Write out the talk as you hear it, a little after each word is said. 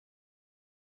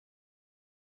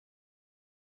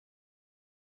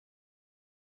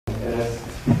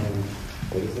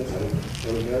business.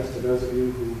 I'm Tony Harris. To those of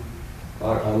you who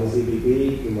are on the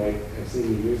ZBB, you might have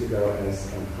seen me years ago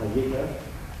as Hayika,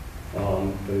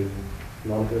 the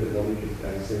moniker that nobody could, I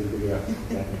assume, figure out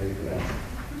exactly how you pronounce.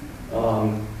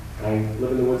 I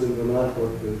live in the woods of Vermont,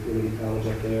 work with community college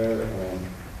up there.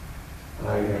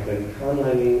 I have been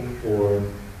conlining for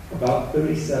about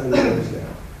 37 years now,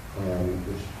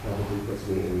 which probably puts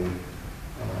me in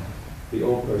the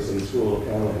old person school of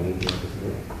conlining here this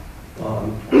morning.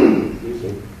 Excuse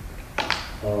me.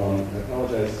 I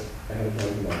apologize ahead of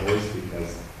time for my voice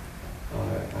because I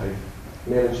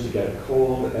managed to get a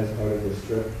cold as part of this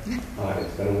trip.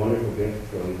 It's been a wonderful gift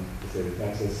from the state of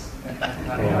Texas. And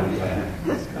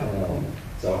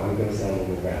so I'm going to sound a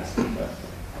little raspy, but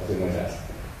I'll do my best.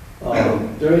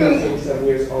 During those 37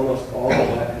 years, almost all of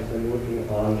that has been working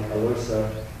on LRSA,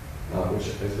 which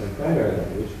is my primary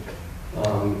language.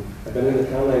 I've been in the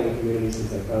conlining community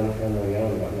since I found conlining out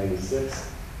in about 96.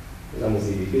 I was on the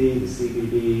ZBB, the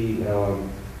CBB, now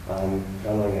I'm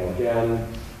conlining again,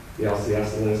 the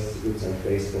LCS list, groups on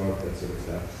Facebook, that sort of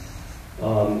stuff.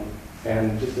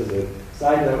 And just as a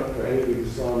side note, for any of you who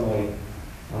saw my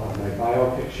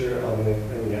bio picture on the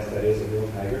thing, yes, that is a real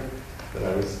tiger that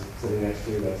I was sitting next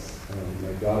to. That's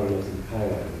my daughter lives in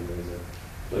Thailand, and there's a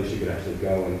place you could actually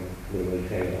go and literally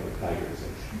hang out with tigers.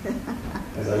 And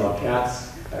as I love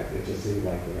cats, it just seemed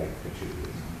like the right picture to use.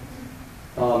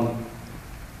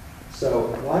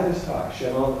 So why this talk?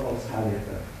 Shema or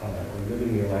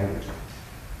living your language.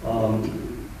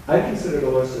 I consider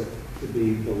LRSA to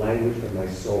be the language of my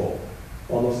soul,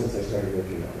 almost since I started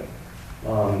working on it.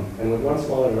 And with one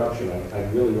small interruption,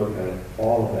 I've really worked on it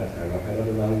all of that time. I've had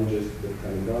other languages that have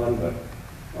come and gone, but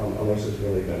LRSA's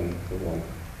really been the one.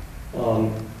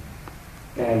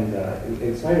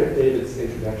 In spite of David's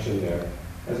introduction there,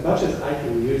 as much as I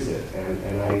can use it,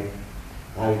 and I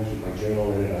keep my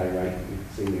journal in it, I write,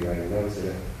 you've seen me writing notes in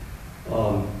it,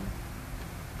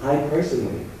 I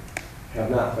personally have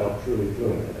not felt truly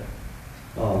fluent in it.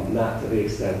 Not to the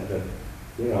extent that,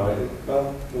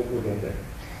 we'll get there.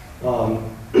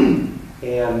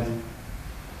 And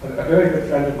a very good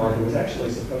friend of mine who was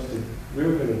actually supposed to, we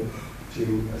were going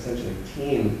to essentially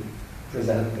team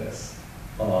present this.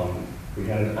 We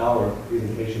had an hour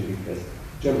presentation because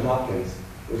Jim Hopkins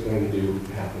was going to do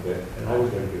half of it, and I was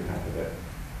going to do half of it.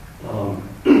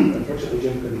 Unfortunately,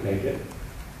 Jim couldn't make it,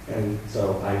 and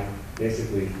so I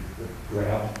basically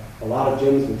grabbed a lot of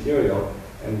Jim's material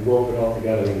and wove it all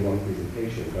together in one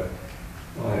presentation. But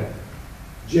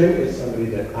Jim is somebody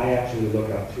that I actually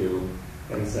look up to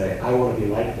and say, I want to be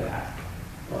like that.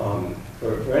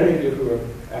 For any of you who have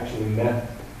actually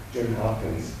met Jim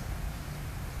Hopkins,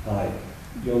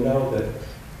 you'll know that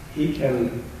he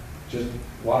can just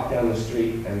walk down the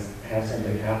street and have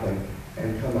something happen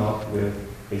and come out with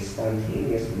a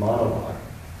spontaneous monologue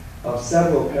of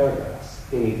several paragraphs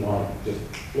in each line, just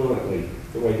fluently,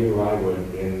 the way you or I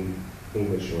would in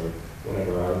English or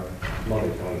whatever our mother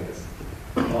tongue is.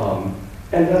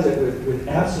 And does it with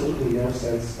absolutely no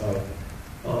sense of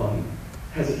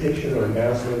hesitation or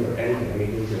embarrassment or anything. I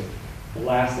mean, he just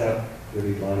blasts out with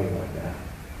Islani like that.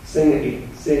 Sing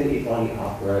Islani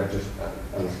opera just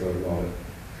on the spur of the moment.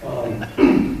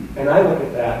 And I look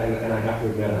at that, and I have to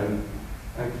admit, I'm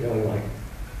feeling like,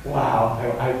 wow,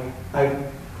 I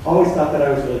always thought that I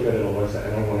was really good at LRSA,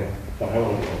 and I want to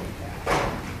go.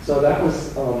 So that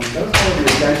was kind of the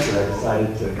adventure I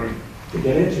decided to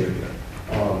get into here.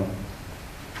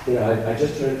 I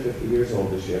just turned 50 years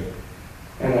old this year,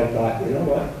 and I thought, you know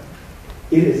what?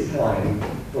 It is time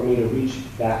for me to reach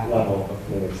that level of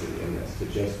fluency in this, to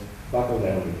just buckle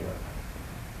down here.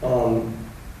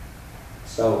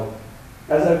 So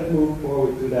as I move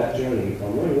forward through that journey,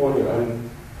 let me warn you, I'm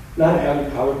not a heavy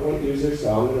PowerPoint user,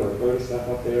 so I'm going to refer to stuff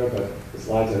up there, but the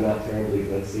slides are not terribly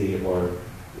glitzy, or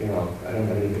I don't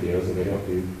have any videos, and they don't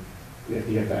do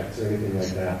nifty effects or anything like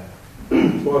that.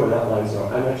 It's more of an outline, so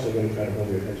I'm actually going to try to hold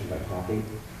your attention by talking,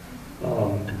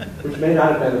 which may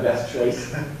not have been the best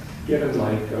choice given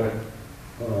my current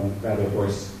rather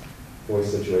voice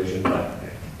situation. But,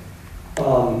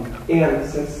 and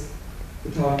since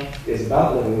the talk is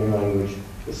about living your language,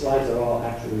 the slides are all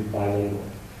actually bilingual.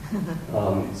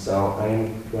 So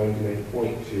I'm going to make a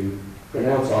point to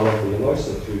pronounce all of the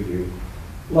LRSA to you,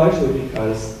 largely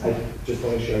because I just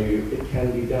want to show you it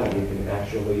can be done. You can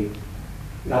actually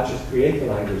not just create the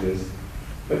languages,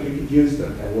 but you can use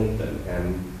them and link them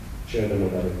and share them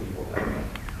with other people that way.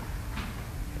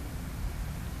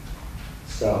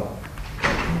 So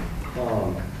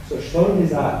Shlon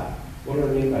Hizad, what do I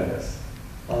mean by this?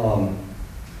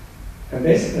 And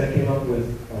basically I came up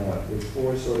with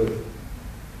four sort of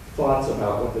thoughts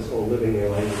about what this whole living your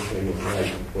language thing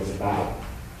was about.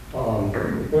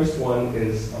 The first one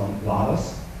is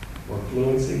lavas, or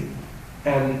fluency.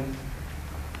 And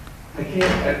I came,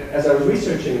 as I was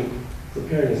researching,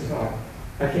 preparing this talk,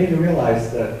 I came to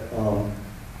realize that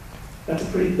that's a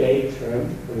pretty vague term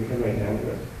when we come right down to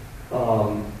it.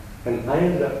 And I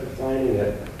ended up defining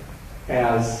it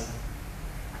as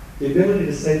the ability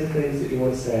to say the things that you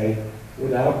want to say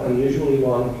without unusually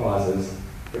long pauses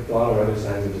for thought or other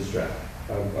signs of distress.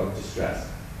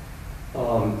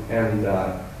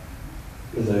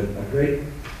 There's a great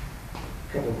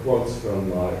couple of quotes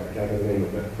from a guy by the name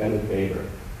of Ben Faber,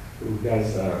 who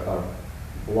does a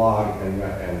blog and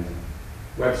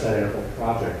website and a whole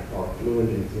project called Fluent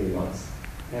in 3 Months.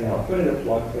 And I'll put in a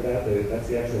plug for that. That's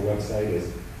the actual website,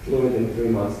 is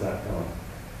fluentin3months.com.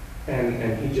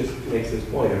 And he just makes this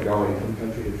point of going from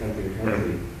country to country to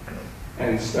country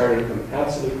and starting from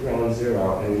absolute ground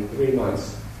zero, and in 3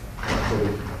 months, sort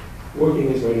of working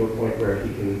his way to a point where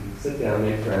he can sit down,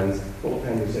 make friends, hold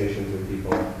conversations with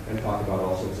people, and talk about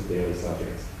all sorts of daily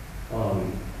subjects.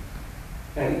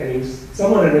 And he was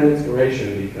somewhat of an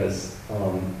inspiration because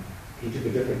he took a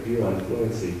different view on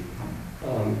fluency.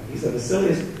 He said the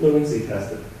silliest fluency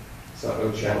test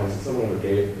or challenge that someone ever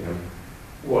gave him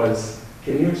was,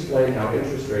 can you explain how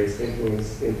interest rates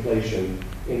influence inflation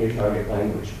in your target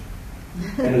language?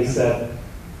 And he said,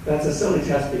 that's a silly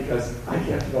test because I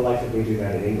can't for the life of me do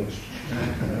that in English.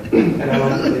 And I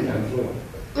like to think I'm fluent.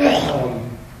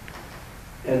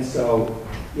 And so,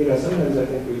 sometimes I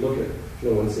think we look at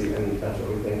fluency and that's what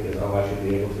we think is, oh, I should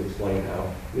be able to explain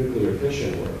how nuclear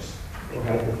fission works or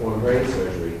how to perform brain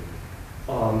surgery.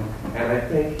 And I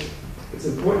think it's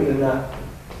important to not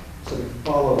sort of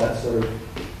follow that sort of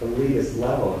elitist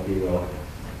level, if you will.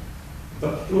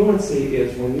 But fluency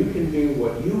is when you can do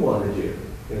what you want to do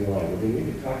in language, when you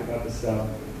can talk about the stuff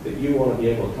that you want to be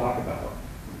able to talk about,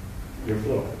 you're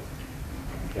fluent.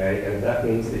 Okay? And that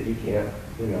means that you can't,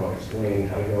 explain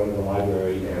how to go into the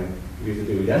library and use the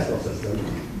Dewey Decimal System.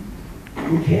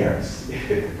 Who cares?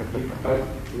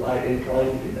 You are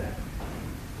inclined to do that.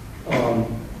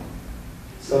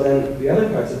 So then the other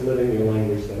parts of living your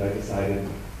language that I decided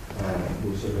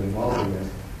were sort of involved in this.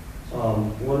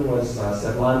 One was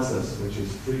semblances, which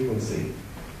is frequency.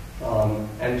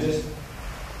 And just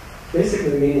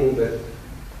basically meaning that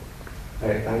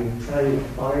I'm trying to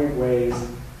find ways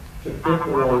to fit the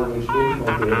language into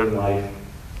my daily life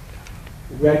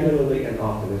regularly and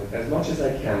often, as much as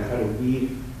I can, try to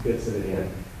weave bits of it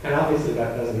in. And obviously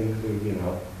that doesn't include,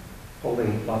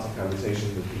 holding lots of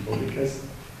conversations with people because,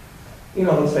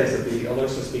 let's face it, the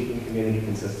Alersa speaking community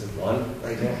consists of one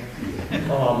right now.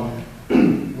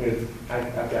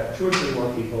 I've got 2 or 3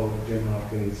 more people, Jim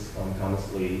Hopkins,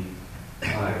 Thomas Lee,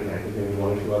 and I think maybe 1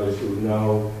 or 2 others who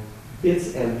know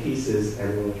bits and pieces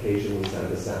and will occasionally send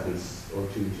a sentence or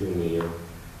 2 to me or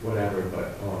whatever,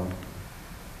 but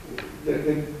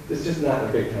there's just not a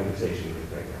big conversation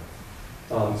right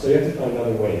now. So you have to find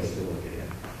other ways to look at it.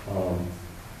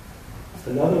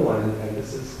 Another one, and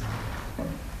this is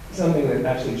something that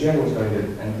actually Jen was going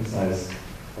to emphasize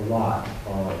a lot,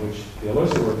 which the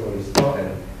Alersa work is thought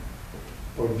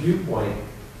or viewpoint,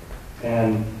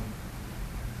 and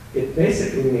it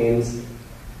basically means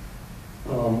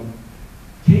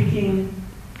taking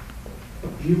a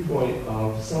viewpoint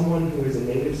of someone who is a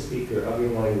native speaker of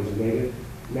your language, a native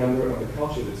member of the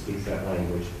culture that speaks that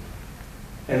language,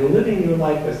 and living your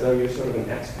life as though you're sort of an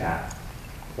expat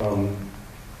from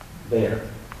there,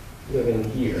 living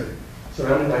here,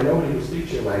 surrounded by nobody who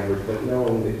speaks your language, but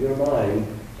knowing that your mind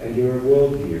and your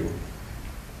worldview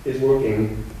is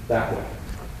working that way.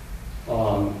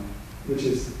 Which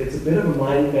is, it's a bit of a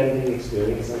mind-bending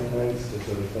experience sometimes to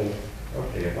sort of think,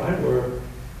 okay, if I were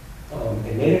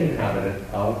a native inhabitant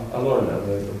of Alorna,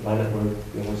 the planet where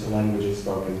the Alersa language is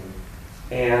spoken,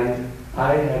 and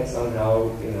I had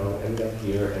somehow, ended up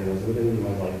here and was living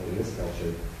my life in this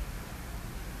culture,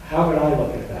 how would I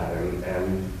look at that,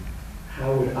 and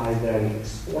how would I then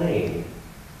explain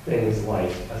things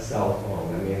like a cell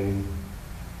phone? I mean,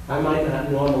 I might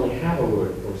not normally have a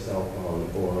word for cell phone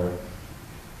or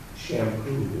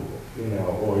shampoo,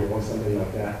 or something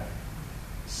like that.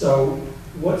 So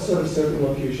what sort of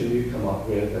circumlocution do you come up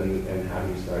with, and how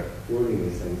do you start wording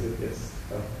these things? It's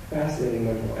a fascinating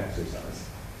mental exercise.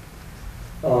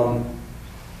 And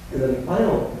then the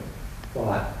final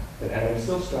thought, and I'm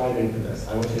still striving for this.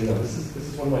 I want you to know this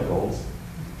is one of my goals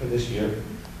for this year.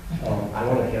 I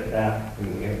want to hit that in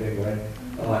a big way.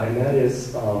 And that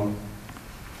is,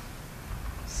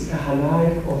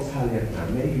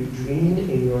 may you dream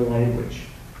in your language.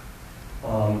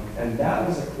 And that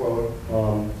was a quote.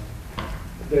 On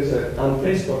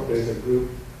Facebook, there's a group,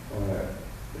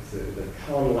 it's the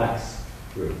Conlex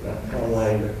group, not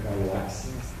Conlang, but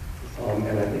Conlex.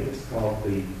 And I think it's called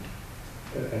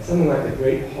something like the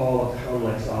Great Hall of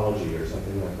Conlexology or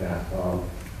something like that.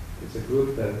 It's a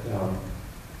group that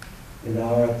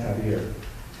Inara Tabir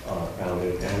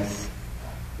founded, and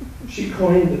she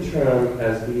coined the term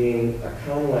as being a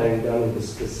Conlang done with the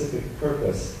specific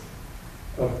purpose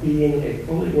of being a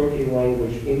fully working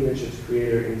language in which its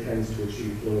creator intends to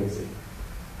achieve fluency.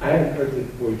 I haven't heard the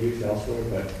word used elsewhere,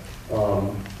 but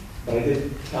I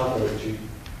did tell her that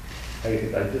I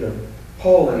did a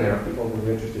poll in there of people who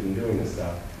were interested in doing this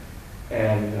stuff,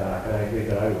 and I agreed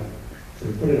that I would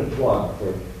sort of put in a plug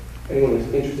for anyone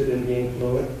who's interested in being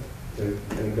fluent to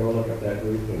go look up that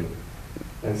group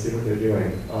and see what they're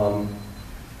doing.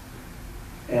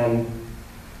 And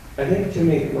I think to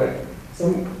me,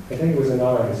 I think it was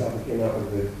Inara herself who came out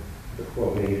with the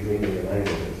quote, "May you dream in your language,"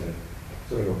 as a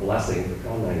sort of a blessing for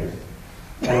Conlangers.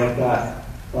 And I thought,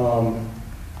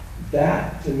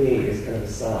 that to me is kind of a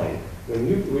sign. When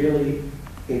you really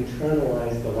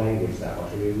internalize the language that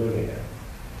much, when you're living it,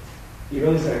 you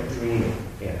really start dreaming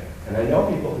in it. And I know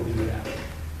people who do that.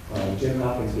 Jim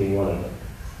Hopkins being one of them.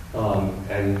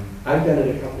 And I've done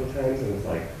it a couple of times, and it's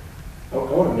like, I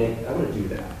want to do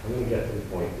that. I want to get to the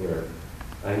point where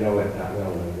I know it that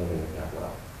well and I'm living it that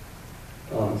well.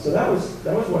 So that was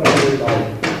what I mean by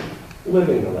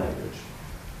living the language.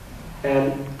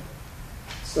 And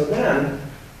so then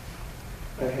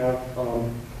I have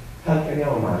how can I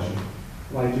imagine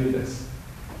why do this?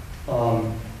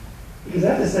 Because I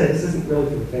have to say this isn't really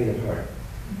for the faint of heart.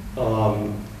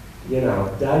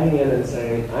 Diving in and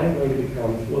saying, I'm going to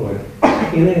become fluent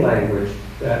in a language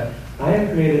that I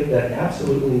have created that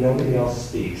absolutely nobody else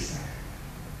speaks,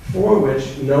 for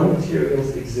which no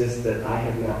materials exist that I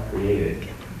have not created.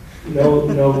 No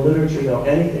literature, no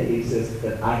anything exists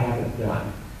that I haven't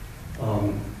done.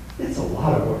 It's a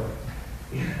lot of work,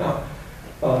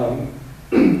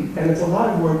 and it's a lot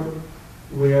of work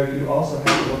where you also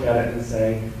have to look at it and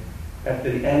say, at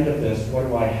the end of this, what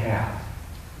do I have?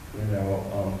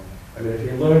 If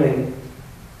you're learning,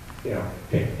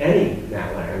 pick any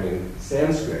language,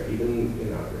 Sanskrit, even,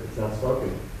 if it's not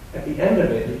spoken, at the end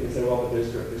of it, you can say, well, but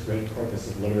there's this great corpus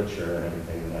of literature and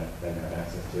everything that I have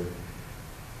access to.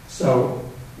 So,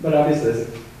 but obviously,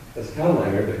 as a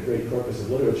Conlanger, the great corpus of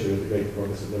literature is the great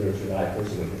corpus of literature that I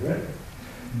personally have written.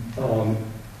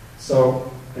 So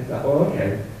I thought, well,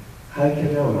 okay, how can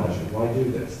I imagine? Why do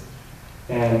this?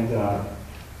 And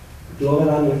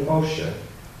Gloveranya Fosha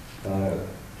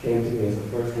came to me as the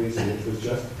first reason, which was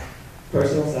just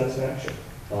personal satisfaction.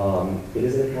 It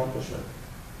is an accomplishment.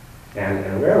 And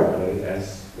a rare one,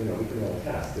 as we can all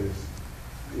attest. There's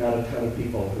not a ton of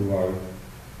people who are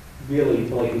really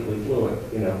blatantly fluent,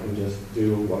 can just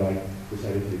do what I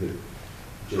decided to do,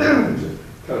 which is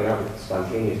coming out with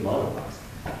spontaneous monologues.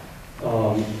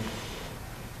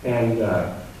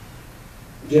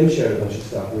 Jim shared a bunch of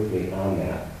stuff with me on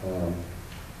that,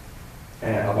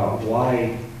 about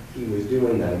why he was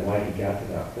doing that and why he got to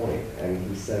that point. And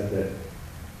he said that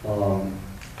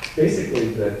basically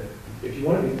that if you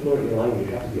want to be fluent in your language,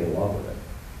 you have to be in love with it.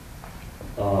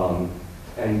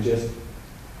 And just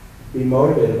be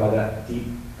motivated by that deep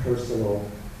personal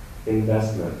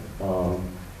investment.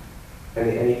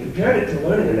 And he compared it to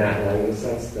learning a nat language in the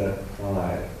sense that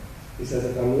he says,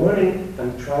 if I'm learning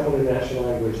a tribal or national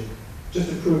language just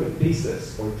to prove a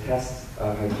thesis or test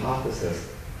a hypothesis,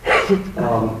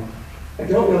 I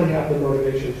don't really have the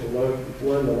motivation to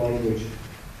learn the language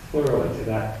thoroughly to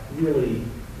that really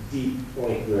deep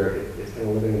point where it's kind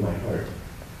of living in my heart.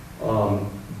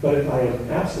 But if I am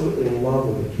absolutely in love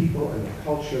with the people and the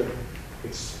culture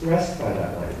expressed by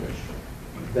that language,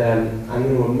 then I'm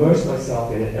going to immerse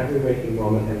myself in it every waking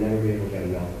moment and never be able to get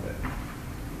enough of it.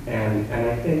 And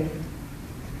I think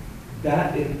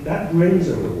that brings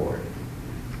a reward.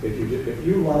 If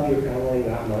you love your Conlang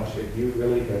that much, if you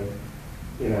really have,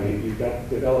 you've got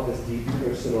developed this deep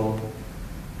personal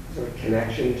sort of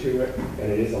connection to it,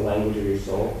 and it is a language of your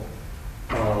soul,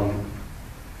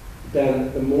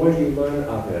 then the more you learn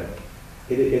of it,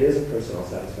 it is a personal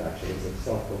satisfaction. It's a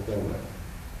self-fulfillment.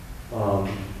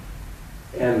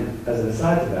 And as an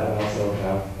aside to that, I also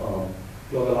have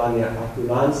Gloveranya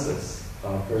Akulansis,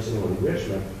 personal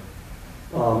enrichment.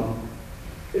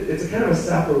 It's a kind of a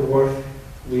Sapir-Whorf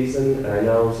reason, and I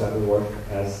know Sapir-Whorf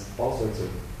has all sorts of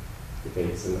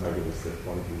debates and arguments that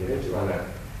one can get into on that.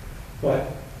 But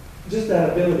just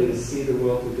that ability to see the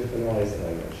world through different eyes that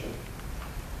I mentioned.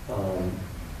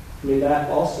 That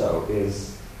also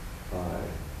is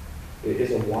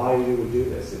a why you would do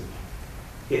this.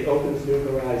 It opens new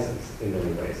horizons in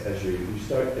many ways as you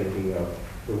start thinking of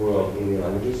the world in your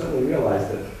language. You suddenly realize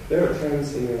that there are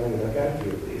terms in your language, I've got a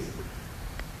few of these,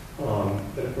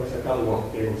 that of course I probably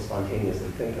won't be able to spontaneously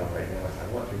think of right now as I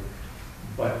want to,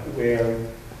 but where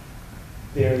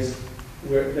there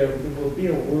will be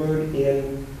a word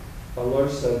in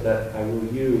Alursa that I will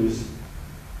use,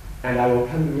 and I will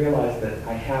come to realize that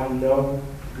I have no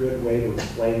good way to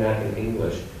explain that in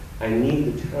English. I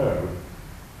need the term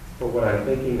for what I'm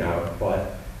thinking of,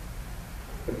 but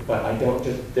I don't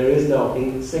just, there is no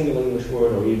single English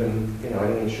word or even,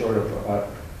 anything short of about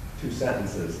 2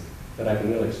 sentences that I can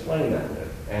really explain that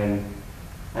with. And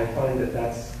I find that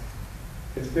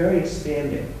it's very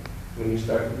expanding when you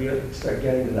start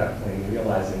getting to that point and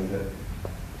realizing that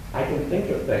I can think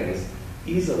of things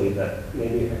easily that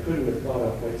maybe I couldn't have thought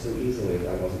of quite so easily if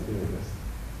I wasn't doing this.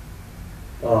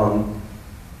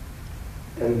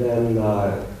 And then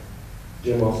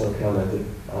Jim also commented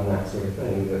on that sort of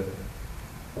thing, that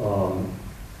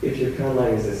if your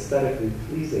conlang is aesthetically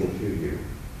pleasing to you,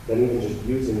 then even just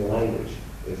using the language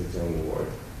is its own reward.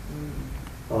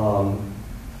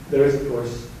 There is, of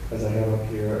course, as I have up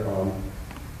here,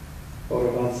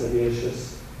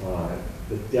 Autovansaviacious,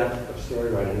 the depth of story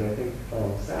writing, and I think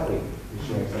Sally was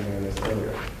sharing something on this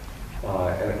earlier.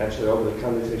 And actually over the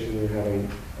conversation we were having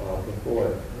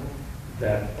before,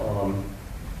 that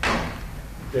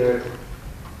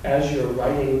as you're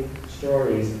writing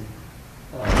stories,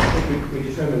 I think we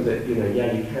determined that, you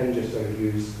can just sort of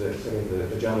use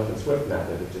the Jonathan Swift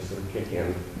method of just sort of kick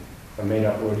in a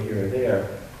made-up word here or there.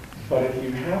 But if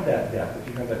you have that depth, if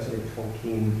you have that sort of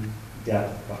Tolkien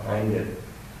depth behind it,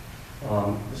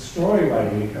 the story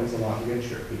writing becomes a lot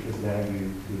richer because now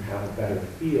you have a better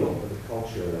feel for the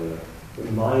culture and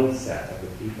the mindset of the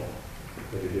people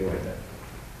that are doing it.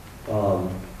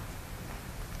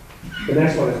 The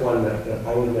next one is one that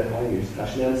I would admit I use,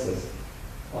 Tashnensis,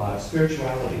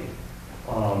 spirituality.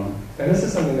 And this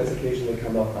is something that's occasionally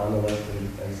come up on the list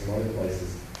and some other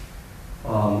places.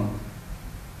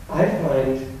 I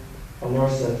find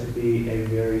Alursa to be a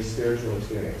very spiritual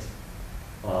experience.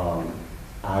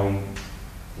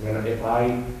 If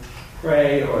I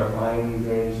pray or if I'm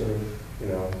doing sort of,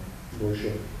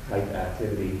 worship type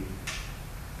activity,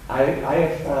 I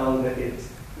have found that it's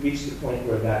reached the point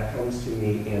where that comes to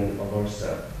me in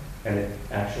Alursa, and it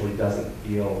actually doesn't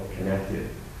feel connected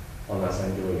unless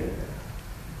I'm doing it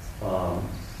now.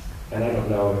 And I don't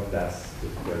know if that's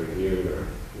just very weird or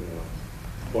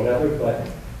whatever, but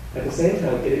at the same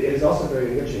time, it is also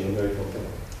very enriching and very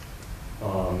fulfilling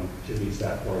to reach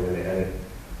that point, and it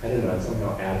I don't know, it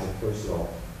somehow adds a personal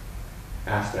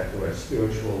aspect or a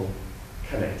spiritual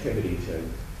connectivity to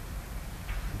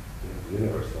the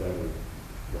universe,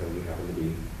 whatever you happen to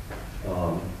be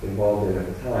involved in at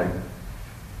the time,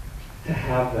 to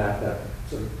have that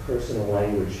sort of personal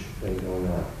language thing going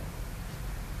on.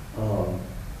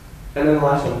 And then the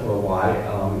last one for a why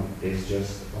is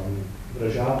just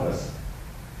Vrajavas,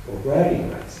 or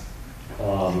bragging rights.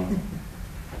 And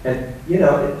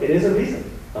it is a reason.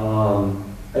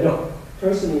 I don't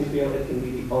personally feel it can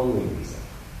be the only reason.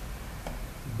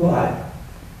 But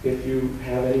if you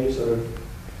have any sort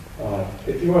of,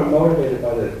 if you are motivated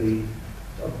by the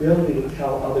ability to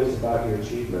tell others about your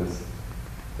achievements,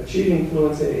 achieving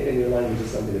fluency in your language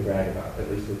is something to brag about, at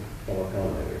least with fellow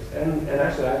commentators. And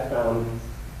actually I've found,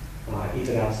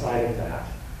 even outside of that,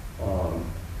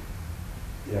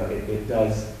 it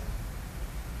does,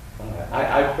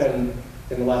 I've been,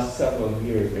 in the last several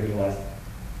years, maybe the last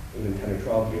even 10 or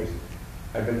 12 years,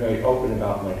 I've been very open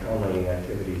about my commenting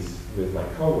activities with my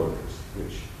coworkers,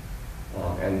 which,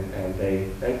 and they,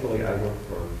 thankfully I work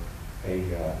for a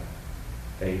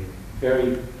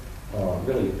very,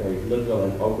 really very liberal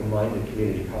and open-minded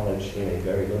community college in a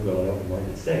very liberal and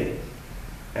open-minded state.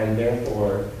 And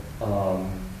therefore,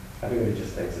 everybody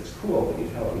just thinks it's cool when you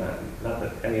tell them that. Not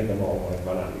that any of them all want to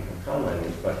run out and become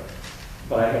conliners, but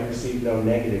I have received no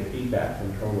negative feedback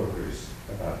from coworkers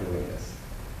about doing this.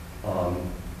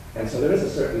 And so there is a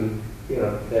certain,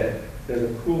 that there's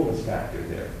a coolness factor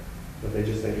there, but they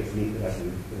just think it's neat that I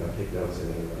can, take notes in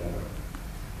it or whatever.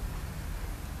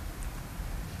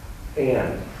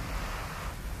 And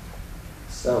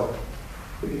so,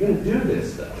 if you're going to do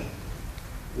this, though,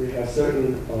 we have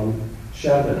certain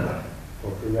shavana,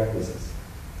 or prerequisites.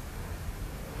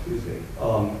 Excuse me.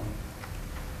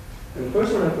 And the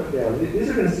first one I put down, these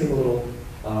are going to seem a little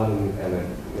odd, and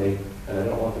I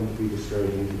don't want them to be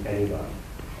discouraging to anybody.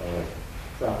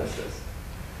 Preface this.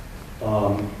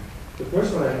 The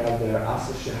first one I have there,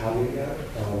 asa shahavya,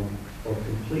 or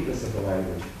completeness of the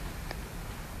language.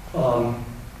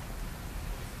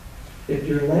 If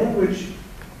your language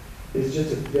is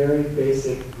just a very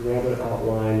basic grammar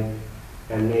outline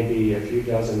and maybe a few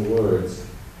dozen words,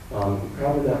 you're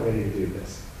probably not ready to do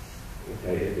this.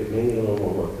 Okay, it may need a little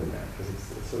more work than that, because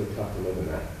it's sort of tough to live in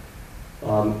that.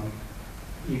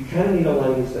 You kind of need a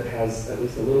language that has at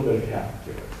least a little bit of heft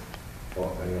to it,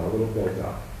 or a little built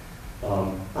up.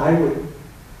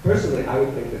 Personally, I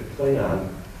would think that Klingon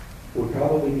would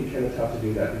probably be kind of tough to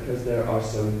do that, because there are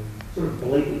some sort of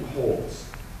blatant holes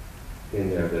in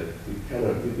there that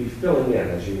you'd be filling in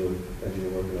as you were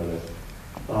working on this.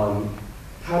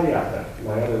 Tadyata,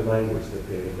 my other language that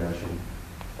David mentioned.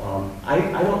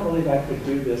 I don't believe I could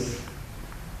do this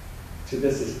to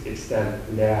this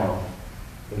extent now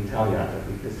in Tadyata,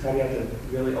 because Tadyata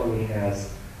really only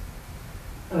has,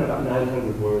 I don't know, about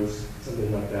 900 words,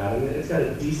 something like that. And it's got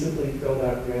a decently filled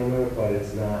out grammar, but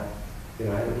it's not, I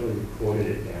haven't really recorded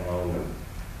it down. And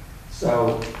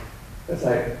so it's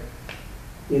like,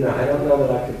 I don't know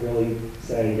that I could really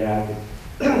say, yeah,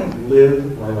 I could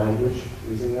live my language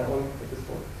using that one at this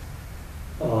point.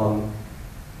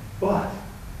 But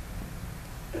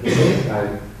at the same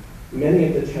time, many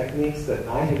of the techniques that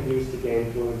I have used to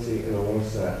gain fluency in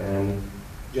Alorsa and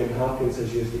Jim Hopkins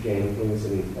has used to gain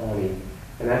fluency in Ifani,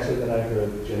 and actually that I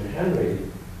heard Jim Henry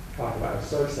talk about, I was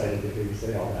so excited to hear you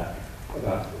say all that,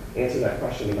 answer that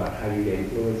question about how you gain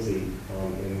fluency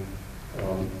in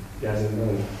Yazoo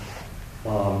Moon,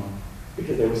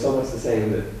 because they were so much the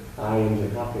same that I and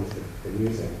Jim Hopkins have been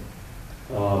using.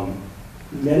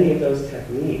 Many of those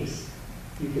techniques,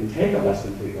 you can take a less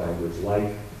complete language,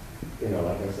 like I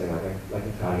was saying, like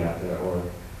a Tadyata, or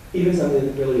even something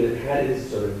that really is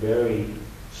sort of very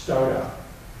startup.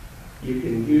 You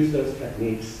can use those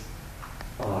techniques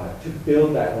to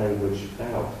build that language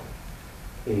out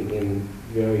in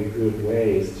very good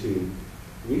ways to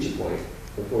reach a point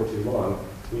before too long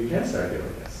where you can start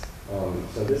doing this.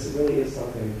 So this really is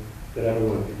something that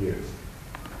everyone could use.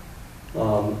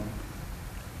 So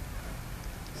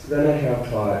then I have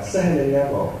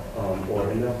Seheneyevo,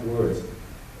 or enough words,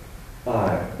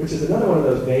 which is another one of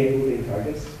those vague moving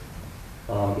targets.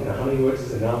 How many words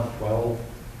is enough? 12.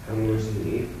 How many words do you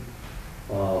need?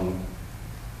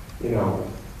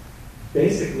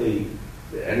 Basically,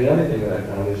 and the other thing that I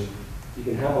found is you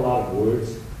can have a lot of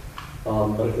words,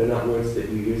 but if they're not words that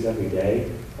you use every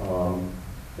day, then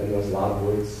there's a lot of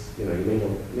words, you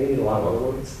may need a lot of other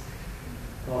words.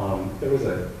 There was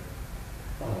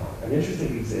an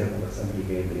interesting example that somebody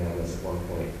gave me on this at one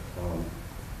point.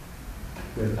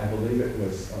 I believe it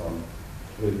was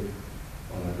with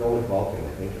Golan Vulcan,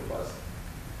 I think it was,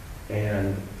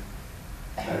 and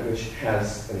which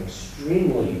has an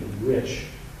extremely rich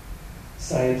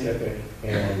scientific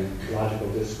and logical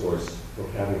discourse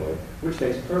vocabulary, which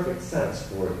makes perfect sense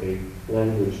for a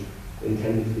language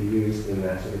intended to be used in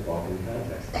that sort of Vulcan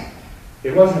context.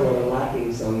 It was, however,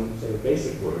 lacking some sort of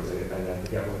basic words, and I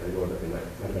forget what they were, but they might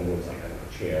have been words like, I don't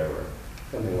know, chair or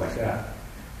something like that.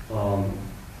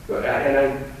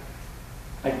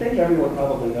 I think everyone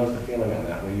probably knows the feeling on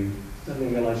that, where you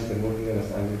suddenly realize you've been working in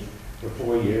this language for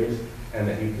 4 years, and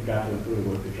that you forgot to include a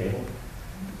word for table.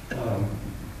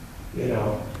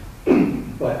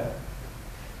 But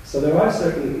so there are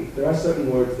certain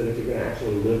words that if you're going to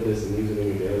actually live this and use it in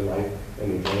your daily life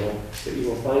and your journal, that you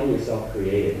will find yourself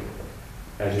creating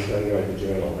as you're starting to write the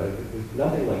journal. There's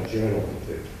nothing like journaling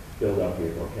to build up your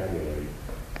vocabulary,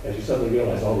 as you suddenly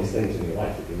realize all these things in your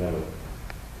life that you never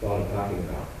thought of talking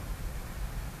about.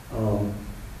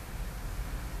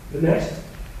 The next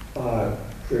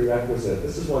prerequisite,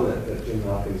 this is one that Jim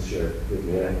Hopkins shared with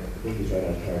me, and I think he's right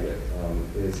on target,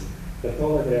 is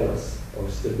Tholivelis, or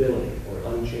stability, or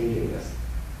unchangingness.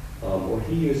 Or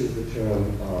he uses the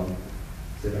term,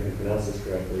 see if I can pronounce this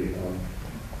correctly,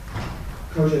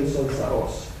 Kojin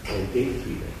Sonsaos, or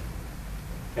gatekeeping.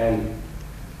 And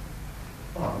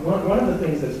one of the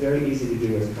things that's very easy to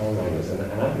do as conwriters,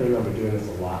 and I can remember doing this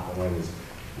a lot when I was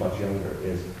much younger,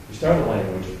 is you start a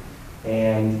language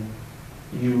and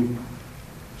you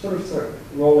sort of start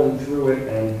rolling through it,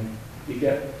 and you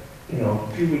get, a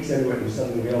few weeks into it and you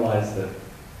suddenly realize that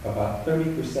about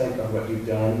 30% of what you've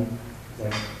done is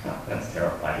like, oh, that's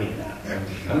terrible, I hate that.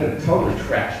 I'm going to totally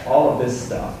trash all of this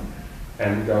stuff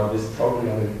and go this totally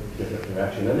other different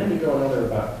direction. And then you go another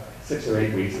about 6 or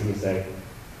 8 weeks and you say,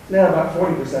 now about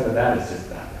 40% of that is just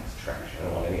that. That's trash. I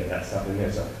don't want any of that stuff in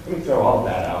there. So let me throw all of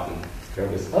that out and go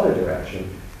this other direction.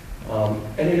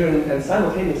 And you're doing, and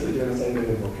simultaneously doing the same thing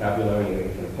with vocabulary. You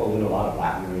can pull in a lot of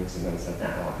Latin roots, and then it's like, nah,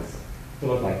 I want this to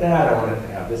look like that. I want it to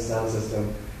have this sound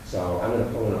system. So I'm going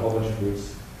to pull in a whole bunch of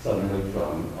roots suddenly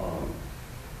from,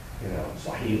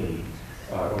 Swahili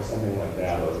or something like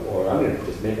that. Or I'm going to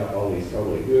just make up all these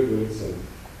totally weird roots,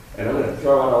 and I'm going to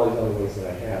throw out all these other words that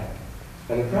I have.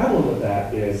 And the problem with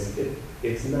that is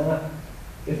it's not,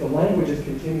 if the language is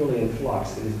continually in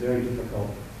flux, it is very difficult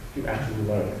to actually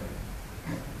learn it.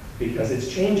 because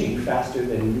it's changing faster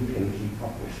than you can keep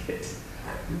up with it.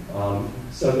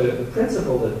 So the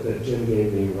principle that Jim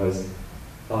gave me was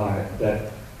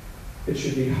that it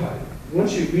should be hard.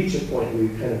 Once you reach a point where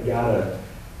you've kind of got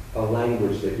a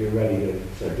language that you're ready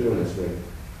to start doing this with,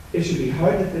 it should be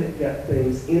hard to get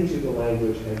things into the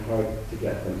language and hard to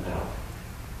get them out.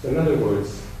 So in other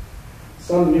words,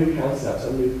 some new concept,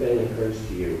 some new thing occurs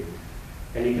to you,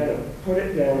 and you kind of put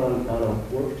it down on a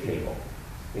work table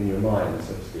in your mind,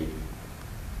 so to speak,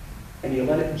 and you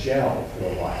let it gel for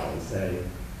a while and say,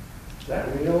 is that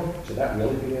real? Should that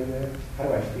really be in there? How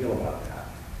do I feel about that?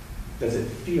 Does it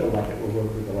feel like it will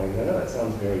work with the language? I know that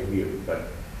sounds very weird, but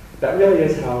that really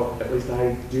is how, at least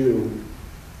I do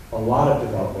a lot of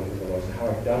development with the language, and how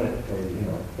I've done it for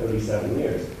 37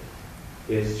 years,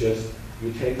 is just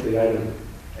you take the item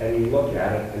and you look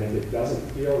at it, and if it doesn't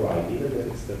feel right, even if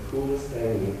it's the coolest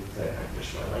thing, you say, I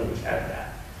wish my language had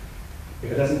that.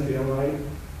 If it doesn't feel right,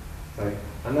 like,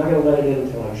 I'm not going to let it in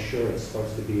until I'm sure it's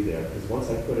supposed to be there, because once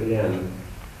I put it in,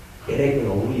 it ain't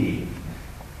going to leave.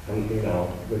 And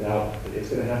without, it's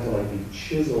going to have to be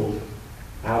chiseled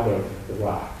out of the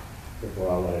rock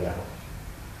before I'll let it out.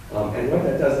 And what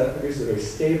that does, that produces a very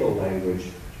stable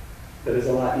language that is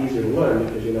a lot easier to learn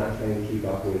because you're not trying to keep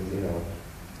up with,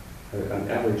 an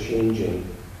ever-changing,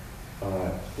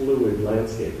 fluid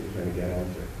landscape you're trying to get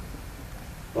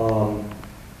onto.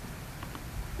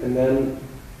 And then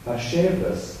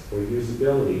shameless, or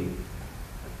usability.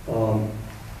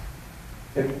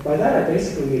 And by that, I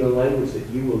basically mean a language that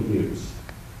you will use.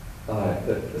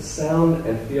 That the sound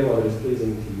and feel of it is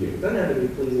pleasing to you. It doesn't have to be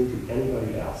pleasing to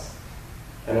anybody else.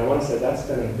 And I want to say that's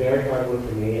been a very hard one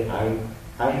for me.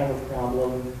 I have a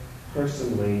problem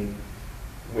personally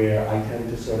where I tend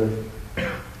to sort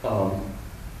of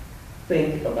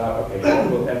think about, okay,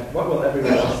 what will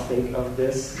everyone else think of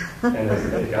this? And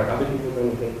are other people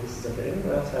going to think this is okay?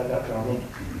 Anyone else have that problem?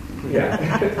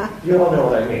 Yeah, you all know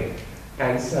what I mean.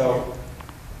 And so,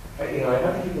 I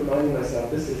have to keep reminding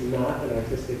myself, this is not an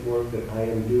artistic work that I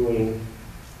am doing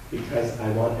because I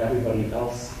want everybody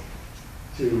else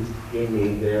to give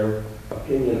me their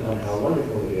opinion on how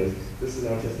wonderful it is. This is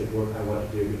an artistic work I want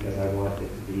to do because I want it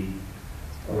to be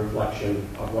a reflection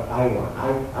of what I want.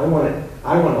 I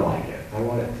want to like it. I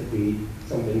want it to be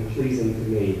something pleasing to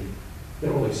me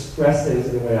that will express things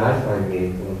in a way I find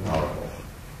meaningful and powerful.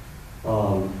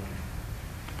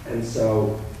 And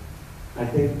so I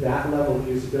think that level of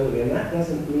usability, and that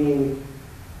doesn't mean,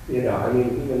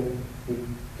 even we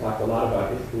talked a lot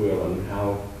about if you will and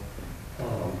how,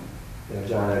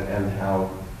 John, and how,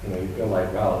 you feel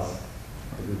like, well,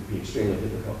 it would be extremely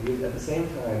difficult to use. At the same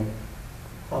time,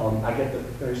 I get the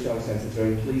very strong sense it's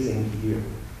very pleasing to you,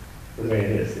 the way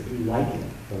it is, that you like it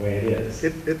the way it is.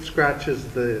 It scratches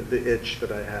the itch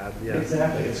that I have, yeah.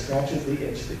 Exactly, it scratches the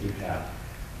itch that you have.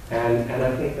 And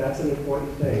I think that's an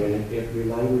important thing, and if your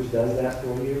language does that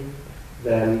for you,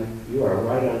 then you are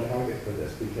right on target for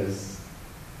this, because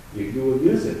you will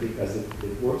use it because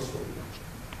it works for you.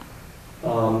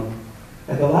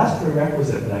 And the last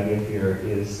prerequisite that I give here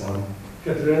is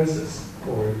katharensis,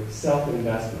 or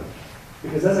self-investment.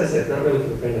 Because as I said, it's not really for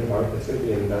the faint of heart, it's going to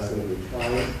be an investment of your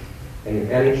time and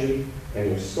your energy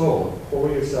and your soul. Pour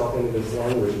yourself into this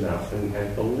language enough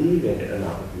and believe in it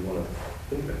enough, if you want to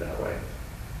think of it that way,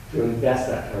 to invest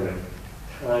that kind of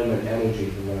time and energy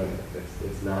to learn it.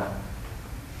 It's not,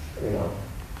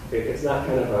 it's not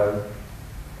kind of a,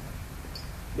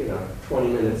 20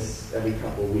 minutes every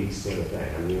couple of weeks sort of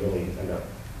thing. I mean, you really end up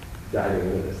diving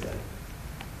into this thing.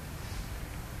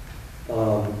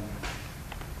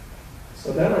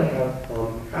 So then I have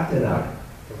katena,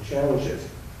 or challenges.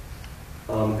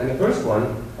 And the first one,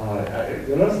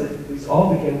 you'll notice that these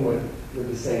all begin with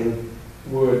the same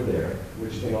word there,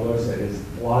 which in Alorsa is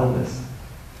blondness,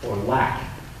 or lack.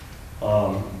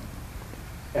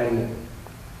 And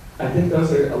I think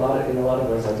those are in a lot of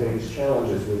ways our biggest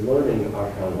challenges with learning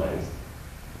our conlangs.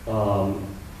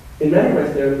 In many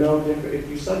ways, they're no different. If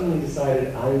you suddenly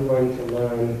decided, I'm going to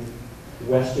learn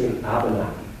Western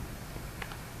Abenaki,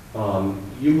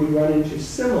 you would run into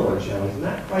similar challenges,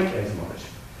 not quite as much.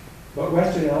 But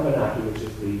Western Abenaki, which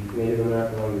is the Native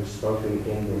American language spoken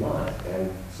in Vermont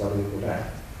and southern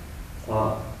Quebec,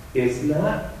 is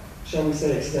not, shall we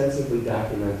say, extensively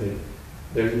documented.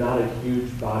 There's not a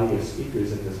huge body of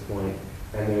speakers at this point,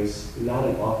 and there's not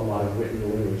an awful lot of written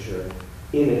literature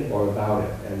in it or about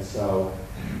it. And so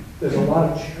there's a lot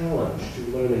of challenge to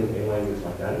learning a language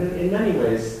like that. And in many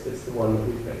ways, it's the one that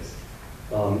we face.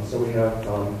 So we have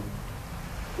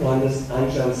blondness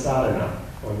anshan sadhana,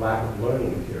 or lack of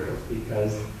learning materials,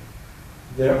 because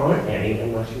there aren't any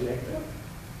unless you make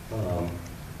them.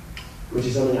 which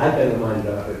is something I've been reminded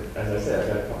of. But as I said, I've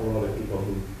got a couple of other people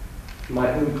who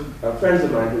are friends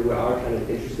of mine who are kind of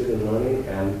interested in learning,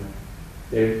 and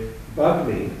they've bugged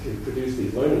me to produce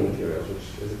these learning materials, which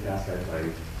is a task I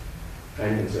find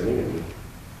kind of concerning and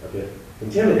a bit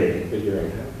intimidating,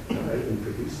 figuring how I even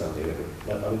produce something that would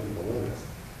let other people learn this.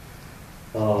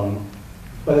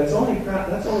 But that's only a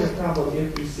problem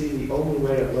if you see the only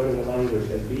way of learning a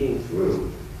language as being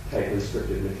through tightly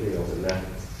scripted materials and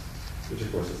methods, which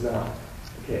of course is not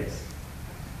the case.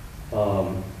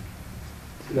 And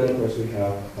then of course we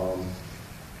have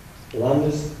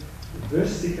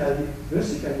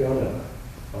Landesversicherungen,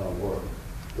 or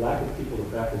lack of people to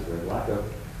practice with, lack of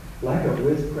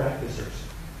with practicers.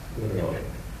 Literally.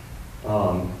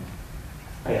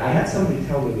 I had somebody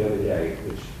tell me the other day,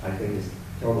 which I think is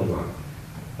totally wrong,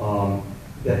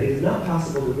 that it is not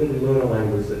possible to really learn a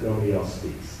language that nobody else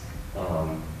speaks.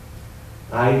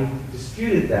 I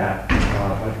disputed that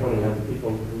by pointing out that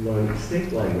people who learn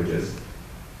extinct languages,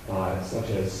 such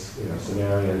as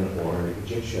Sumerian or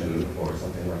Egyptian or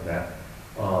something like that,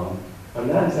 I'm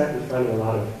not exactly finding a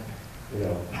lot of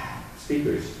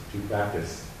speakers to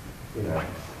practice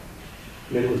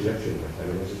Middle Egyptian with. I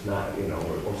mean, it's just not,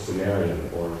 or Sumerian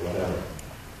or whatever.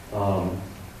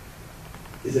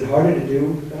 Is it harder to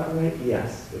do that way?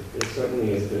 Yes, it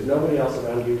certainly is. If there's nobody else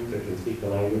around you that can speak the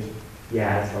language,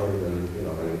 yeah, it's harder than,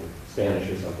 than Spanish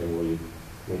or something where you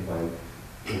may find,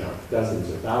 dozens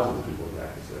or thousands of people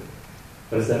practice it.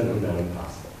 But it's definitely not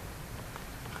impossible.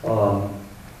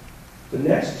 The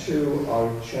next two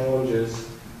are challenges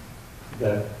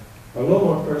that are a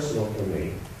little more personal for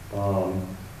me.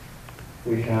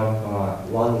 We have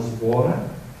Landsvora,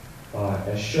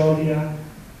 Eshodia,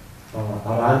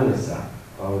 Aranesa,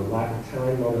 lack of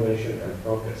time, motivation, and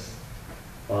focus.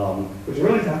 Which are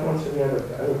really tough ones for me. I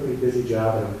have a pretty busy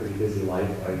job and a pretty busy life.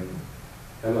 I'm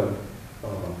a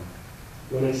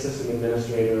learning system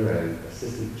administrator and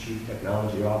assistant chief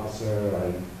technology officer.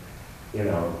 I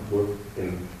work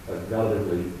in a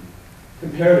relatively,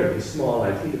 comparatively small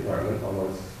IT department,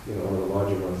 almost one of the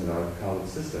larger ones in our college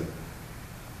system.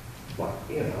 But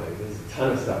there's a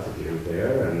ton of stuff to do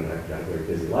there, and I've got a very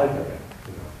busy life. I've got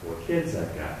 4 kids.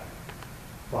 I've got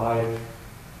 5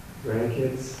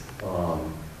 grandkids.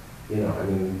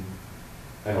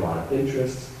 I have a lot of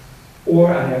interests,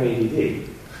 or I have ADD,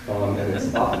 and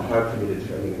it's often hard for me to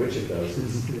determine which of those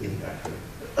is in fact true.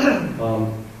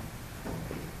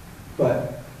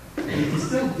 But you can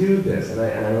still do this, and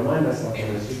I remind myself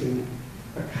of this. You can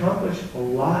accomplish a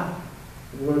lot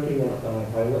working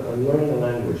on learning a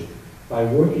language by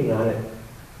working on it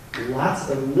lots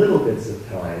of little bits of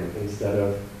time instead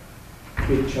of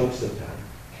big chunks of time.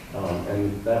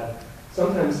 And that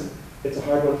sometimes it's a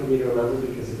hard one for me to remember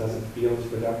because it doesn't feel as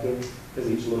productive as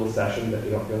each little session that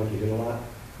you don't feel like you did a lot.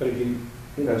 But if you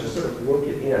just sort of work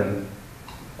it in,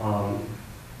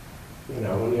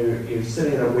 when you're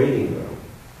sitting in a waiting room,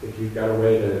 if you've got a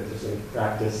way to sort of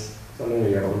practice something where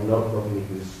you have a little notebook and you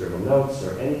can just scribble notes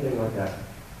or anything like that,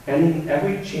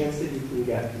 every chance that you can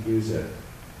get to use it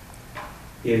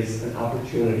is an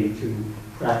opportunity to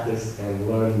practice and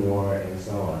learn more and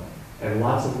so on. And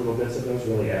lots of little bits of those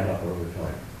really add up over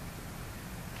time.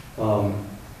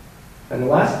 And the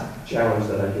last challenge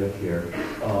that I give here,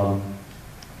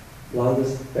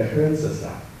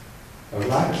 Landesbegrenztheit, a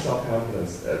lack of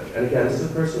self-confidence. And again, this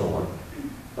is a personal one,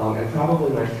 and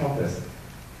probably my toughest,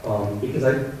 because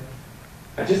I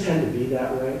just tend to be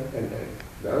that way. And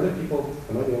the other people,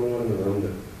 am I the only one in the room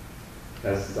that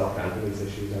has self-confidence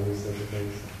issues on these sorts of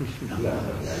things? No.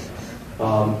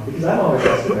 Because I'm always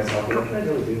asking myself, can I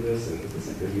really do this? And is this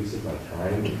a good use of my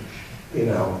time?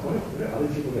 What are other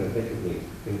people going to think of me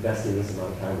investing this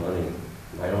amount of time learning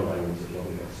my own language that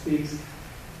nobody else speaks?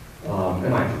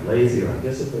 Am I too lazy or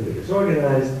undisciplined or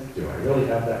disorganized? Do I really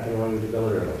have that kind of language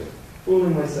ability, or am I just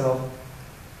fooling myself?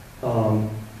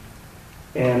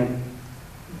 And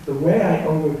the way I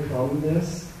overcome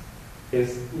this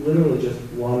is literally just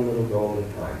one little goal at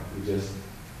a time.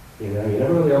 You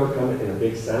never really overcome it in a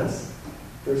big sense,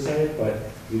 per se,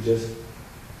 but you just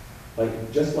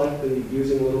like the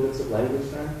using little bits of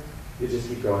language time, you just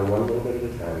keep going one little bit at a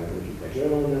time. I'm going to keep my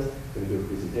journal in this, I'm going to do a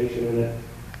presentation in it.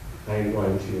 I am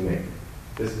going to make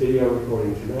this video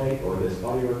recording tonight, or this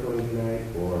audio recording tonight,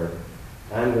 or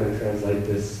I'm going to translate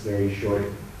this very short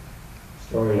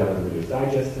story out of the Reader's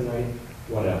Digest tonight,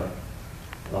 whatever.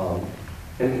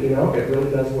 And it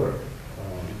really does work.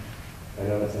 I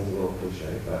know that sounds a little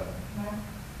cliche, but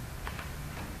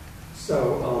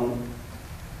so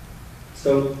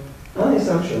on the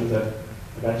assumption that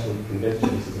I've actually convinced you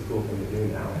this is a cool thing to do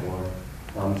now, or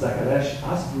Zakaresh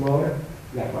Asmor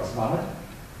Yakosvat,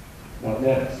 What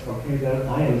next? Okay, then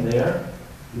I am there.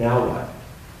 Now what?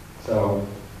 So,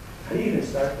 how do you even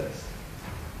start this?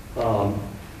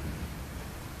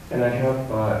 And I have,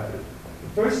 the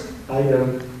first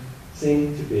item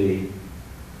seemed to be,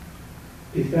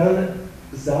 Befell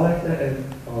Zalekna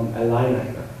and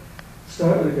Aleinachna.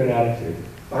 Start with a good attitude.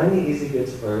 Find the easy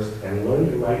bits first and learn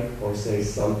to write or say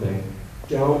something.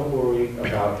 Don't worry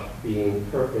about being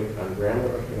perfect on grammar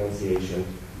or pronunciation.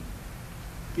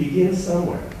 Begin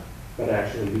somewhere, but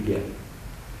actually begin.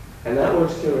 And that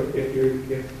works too. If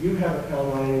you have a Pell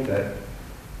line that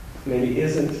maybe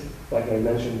isn't, like I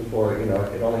mentioned before, it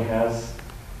only has,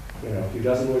 a few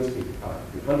dozen words, a few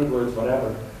 100 words,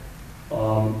 whatever,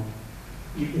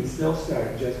 you can still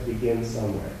start, just begin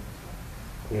somewhere.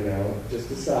 Just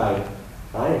decide,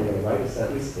 I am going to write a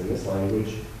sentence in this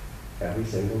language every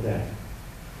single day.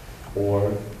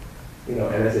 Or, and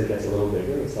as it gets a little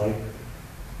bigger, it's like,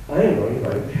 I am going to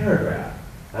write a paragraph.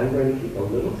 I'm going to keep a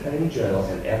little tiny journal,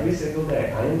 and every single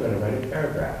day I am going to write a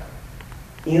paragraph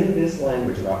in this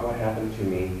language about what happened to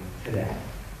me today.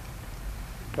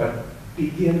 But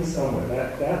begin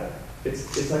somewhere.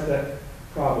 It's like that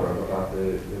proverb about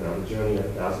the journey of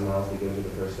 1,000 miles begins with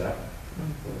the first step,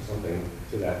 or something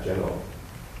to that general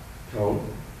tone.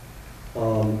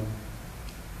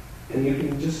 And you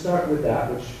can just start with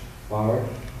that, which are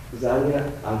Zanya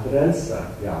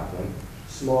Adrensa Yaklan,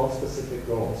 small specific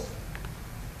goals.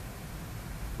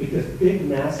 Because big,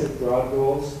 massive, broad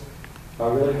goals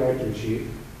are really hard to achieve.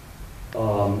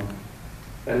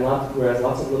 Whereas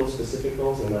lots of little specific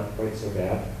goals are not quite so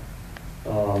bad.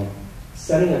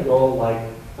 Setting a goal like,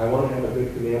 I want to have a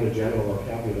good command of general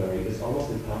vocabulary is almost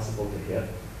impossible to hit,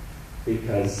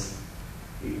 because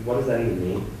what does that even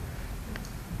mean?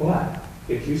 But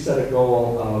if you set a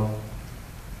goal of,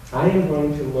 I am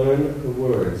going to learn the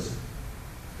words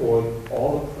for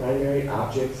all the primary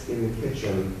objects in the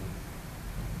kitchen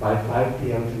by 5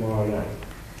 p.m. tomorrow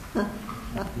night,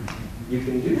 you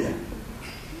can do that.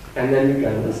 And then you've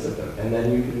got a list of them. And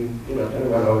then you can, kind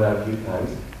of run over that a few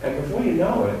times. And before you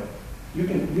know it, you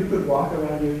could walk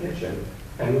around your kitchen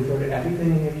and refer to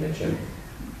everything in your kitchen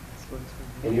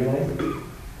in your language.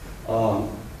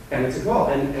 And it's a goal.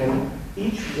 And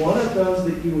each one of those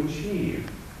that you achieve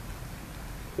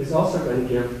is also going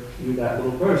to give you that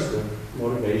little burst of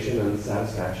motivation and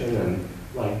satisfaction and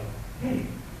like, hey,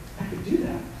 I could do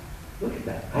that. Look at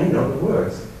that. I know the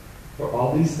words for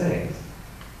all these things.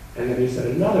 And then you set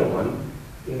another one,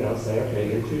 say,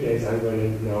 okay, in 2 days I'm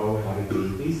going to know how to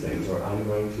do these things, or I'm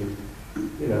going to,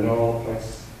 know all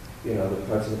parts, the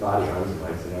parts of the body, arms and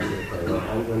legs and everything, or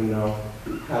I'm going to know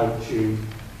how to,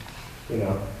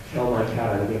 tell my cat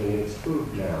I'm giving it its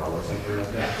food now, or something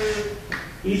like that.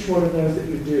 Each one of those that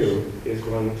you do is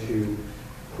going to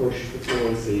push the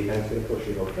fluency, and it's going to push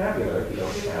your vocabulary if you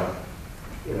don't have,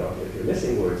 if you're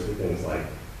missing words for things like,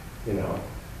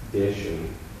 dish and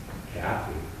cat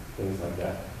and things like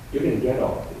that, you're going to get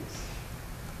all of these.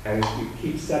 And if you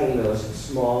keep setting those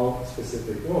small,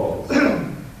 specific goals,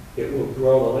 it will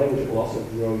grow the language. It will also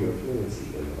grow your fluency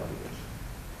in the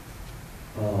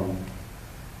language.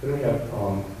 Then we have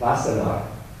vasana,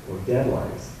 or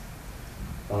deadlines.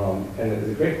 And there's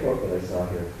a great quote that I saw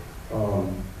here.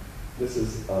 This is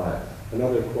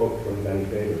another quote from Benny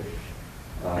Bader,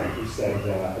 who said,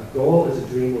 a goal is a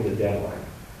dream with a deadline.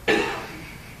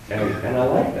 And I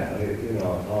like that.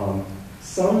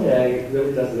 Someday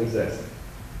really doesn't exist.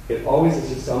 It always is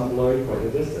just some blurry point in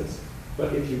the distance.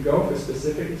 But if you go for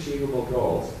specific achievable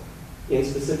goals in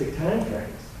specific time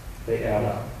frames, they add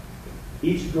up.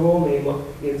 Each goal may look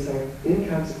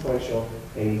inconsequential,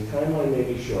 and each timeline may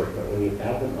be short, but when you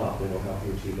add them up, they will help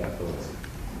you achieve that fluency.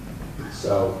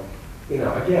 So,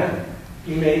 again,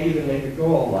 you may even make a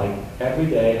goal like, every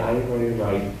day I'm going to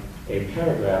write a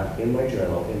paragraph in my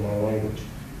journal in my language.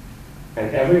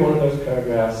 And every one of those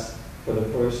paragraphs for the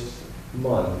first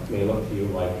month may look to you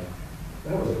like,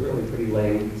 that was a really pretty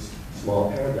lame, small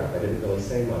paragraph. I didn't really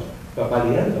say much. But by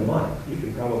the end of the month, you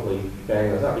can probably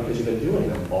bang those up because you've been doing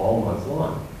them all month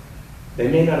long. They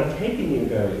may not have taken you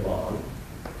very long,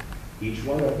 each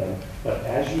one of them, but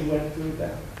as you went through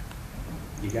them,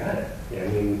 you got it.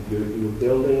 You were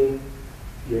building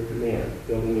your command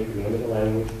of the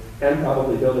language, and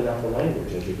probably building up the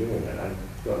language as you're doing it. I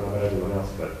don't know about everyone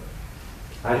else, but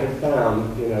I have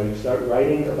found, you start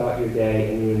writing about your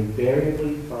day and you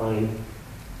invariably find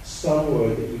some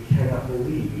word that you cannot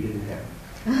believe you didn't have.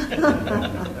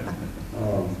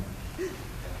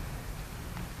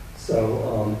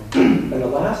 And the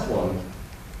last one,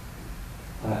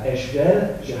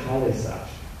 Eshvel Jahalesash,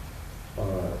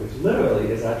 which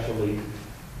literally is actually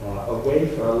away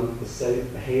from the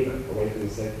safe haven, away from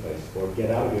the safe place, or get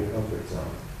out of your comfort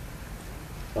zone.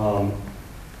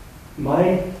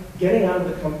 My getting out of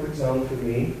the comfort zone for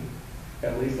me,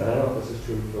 at least, I don't know if this is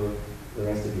true for the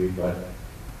rest of you, but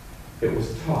it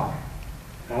was talk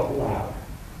out loud.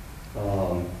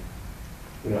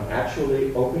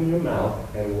 Actually open your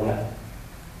mouth and let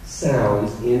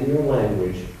sounds in your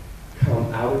language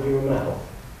come out of your mouth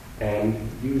and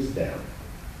use them.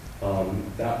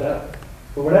 That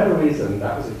for whatever reason,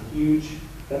 that's a huge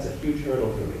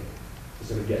hurdle for me to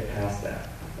sort of get past that.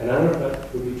 And I don't know if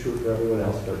that would be true for everyone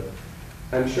else, but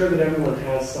I'm sure that everyone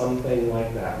has something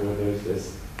like that, where there's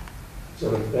this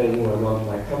sort of thing where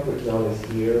my comfort zone is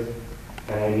here,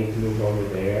 and I need to move over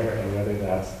there, and whether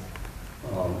that's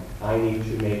I need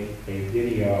to make a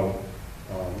video.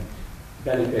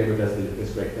 Benny Faber does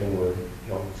this great thing where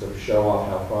he'll sort of show off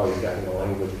how far he's gotten in the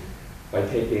language by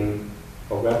taking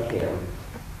a webcam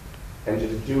and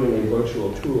just doing a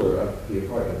virtual tour of the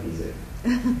apartment he's in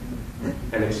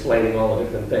and explaining all the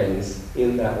different things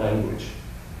in that language.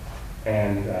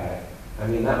 And that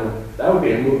would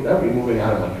be moving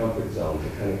out of my comfort zone to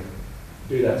kind of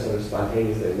do that sort of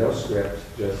spontaneously, no script,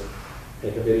 just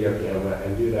take a video camera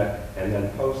and do that and then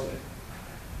post it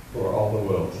for all the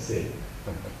world to see.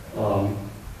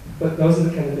 But those are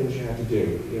the kind of things you have to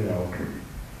do,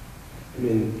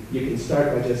 you can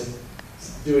start by just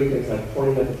doing things like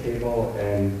pointing at the table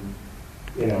and,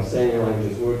 saying your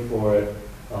language's word for it.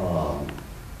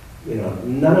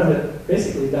 None of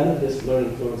this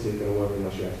learning fluency is going to work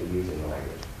unless you're actually using the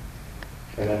language.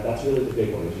 And that's really the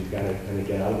big one, is you've got to kind of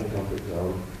get out of the comfort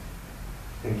zone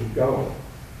and keep going.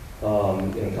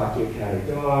 Talk to your cat or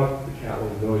dog. The cat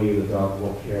will ignore you. The dog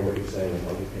won't care what you're saying as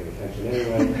long as you're paying attention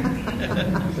anyway.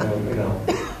 So,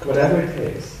 whatever it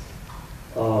takes.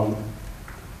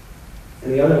 And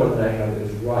the other one that I have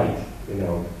is write.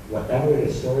 Whatever it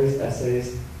is, stories,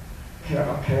 essays,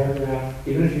 a paragraph,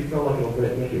 even if you feel like it'll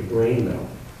make your brain melt.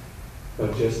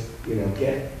 But just,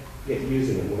 get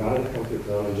using it. Move out of the comfort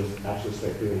zone and just actually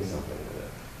start doing something with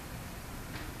it.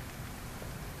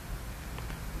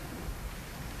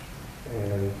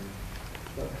 And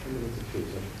about 2 minutes of two,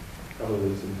 so probably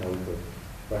leave some time for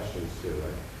questions too,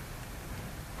 right?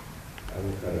 I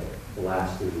will try to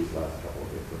blast through these last couple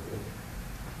here quickly.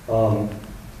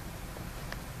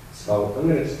 So I'm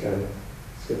going to just kind of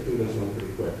skip through this one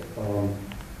pretty quick.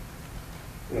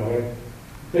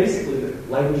 Basically, the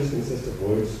languages consist of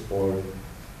words or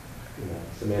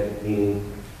semantic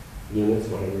meaning units,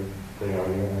 whatever they are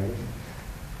in your language.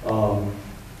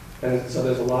 And so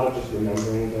there's a lot of just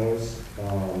remembering those.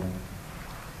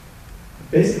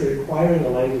 Basically, acquiring a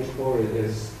language core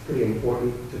is pretty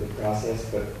important to the process,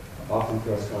 but often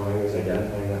for us common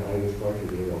identifying that language core can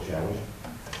be a real challenge.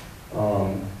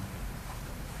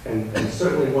 And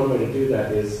certainly one way to do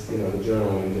that is, the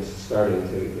journaling, just starting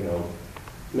to,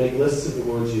 make lists of the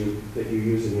words that you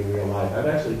use in your real life. I've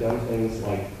actually done things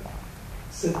like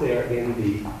sit there in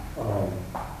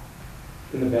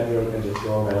the bedroom and just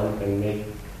go around and make,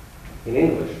 in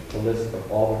English, a list of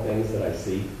all the things that I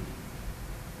see.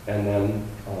 And then,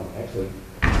 actually,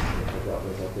 I brought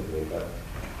this up with me, but,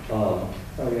 oh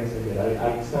yes, I did. I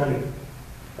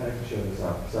have to show this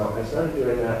up. So I started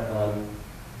doing that on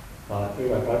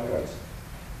 3x5 cards.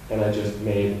 And I just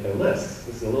made a list.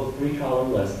 This is a little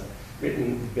 3-column list,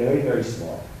 written very, very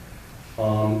small,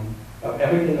 of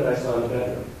everything that I saw in the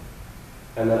bedroom.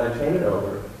 And then I turned it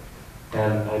over,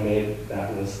 and I made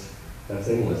that list, that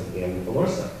same list, in the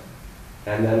Lorsa.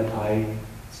 And then I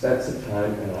spent some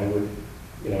time, and I would,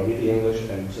 read the English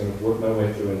and sort of work my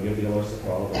way through and give the Lorsa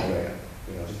for all of them.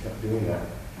 And I just kept doing that.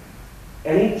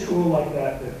 Any tool like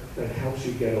that helps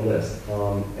you get a list.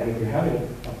 And if you're having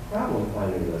a problem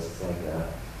finding lists like that,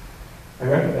 I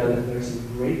recommend that there's some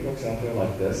great books out there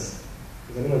like this.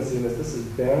 Has anyone seen this? This is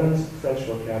Barron's French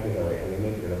Vocabulary, and they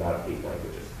make it in about 8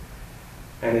 languages.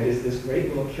 And it is this great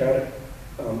little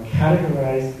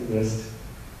categorized list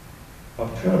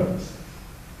of terms.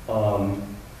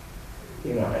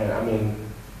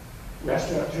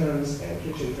 Restaurant terms and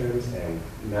kitchen terms and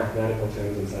mathematical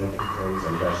terms and scientific terms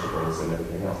and vegetables and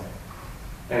everything else.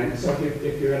 And so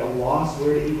if you're at a loss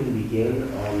where to even begin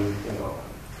on,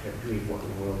 what in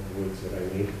the world words that I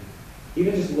need,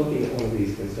 even just looking at one of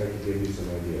these can start to give you some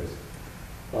ideas.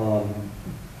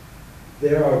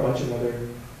 There are a bunch of other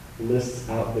lists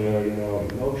out there,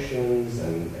 emotions,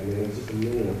 and there's just a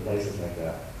million of places like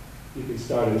that. You could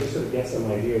start and just sort of get some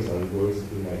ideas on words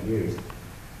that you might use.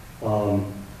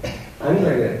 I'm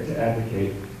going to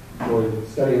advocate for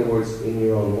studying the words in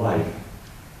your own life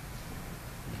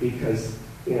because,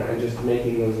 and just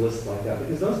making those lists like that,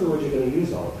 because those are the words you're going to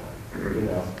use all the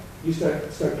time. You start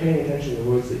paying attention to the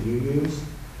words that you use,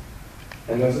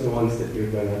 and those are the ones that you're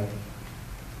going to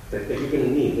that you're going to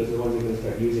need. Those are the ones you're going to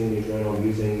start using in your journal,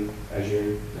 using as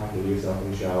you're talking to yourself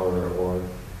in the shower, or,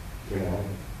 you know,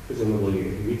 presumably if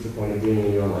you reach the point of dreaming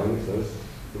in your own language, those,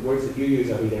 the words that you use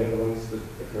every day are the ones that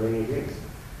occur in your dreams.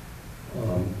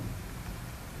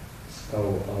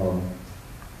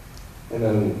 And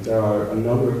then there are a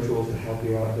number of tools to help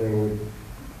you out there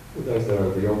with those. There are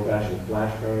the old-fashioned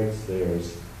flashcards.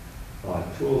 There's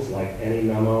tools like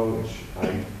AnyMemo, which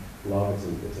I love.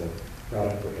 It's a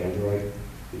product for Android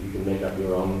that you can make up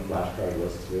your own flashcard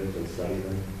lists with and study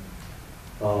them.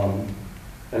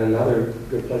 And another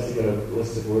good place to get a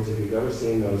list of words, if you've ever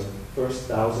seen those first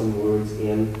 1,000 words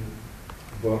in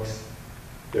books,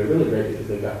 they're really great because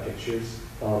they've got pictures.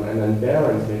 And then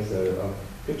Barron's makes a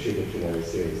picture dictionary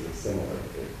series that's similar.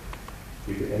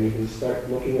 You can start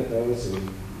looking at those and,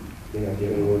 you know,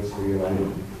 giving words for your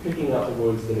language, picking out the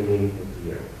words that are meaningful to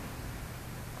you.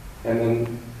 And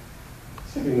then,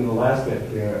 skipping to the last bit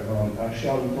here, I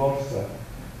shall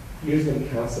use them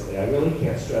constantly. I really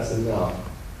can't stress enough.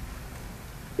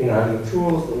 You know, the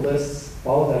tools, the lists,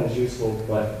 all of that is useful,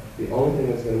 but the only thing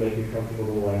that's going to make you comfortable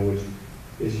with the language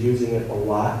is using it a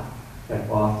lot and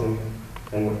often,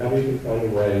 and whenever you can find a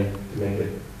way to make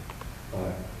it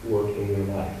work in your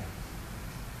life.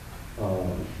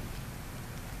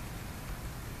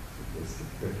 Let's get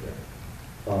quick here.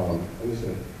 I'm just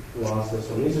going to gloss this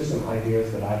one. These are some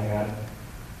ideas that I had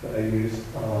that I use.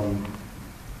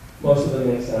 Most of them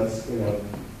make sense. You know,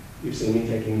 you've seen me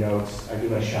taking notes. I do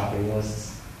my shopping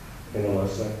lists in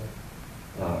Alyssa,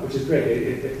 which is great.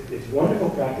 It's wonderful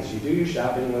practice. You do your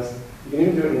shopping list. You can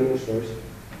even do it in English first,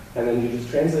 and then you just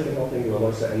translate the whole thing to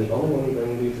Alyssa, and the only one you bring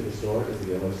with you to the store is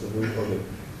the Alyssa version, or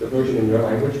the version in your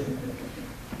language.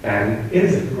 And it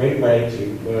is a great way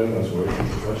to learn those words.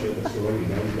 Because once you're at the store, you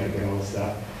know you've got to get all the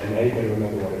stuff, and now you've got to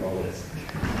remember what it all is.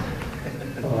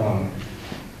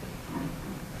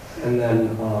 And then,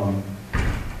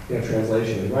 you know,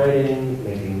 translation and writing,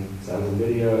 making sounds and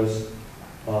videos.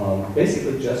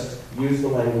 Basically just use the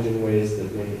language in ways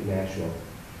that make it natural.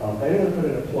 I'm going to put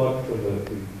in a plug for the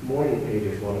morning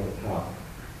pages, one at the top.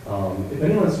 If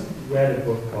anyone's read a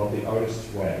book called The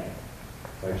Artist's Way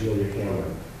by Julia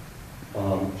Cameron,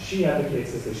 she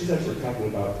advocates this, and she's actually talking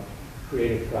about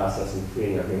creative process and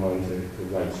freeing up your mind to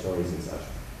write stories and such.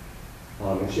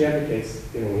 And she advocates,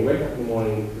 you know, when you wake up in the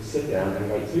morning, to sit down and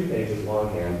write 3 pages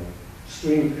longhand,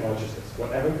 stream of consciousness.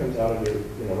 Whatever comes out of your,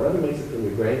 you know, whatever makes it from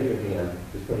your brain to your hand,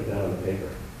 just put it down on the paper,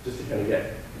 just to kind of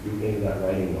get you into that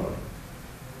writing mode.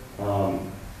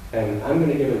 And I'm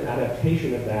going to give an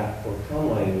adaptation of that for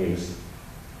online use,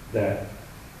 that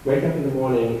wake up in the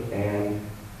morning and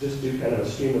just do kind of a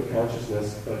stream of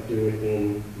consciousness, but do it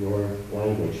in your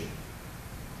language,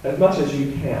 as much as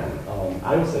you can.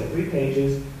 I would say 3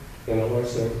 pages in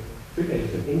Alyssa, 3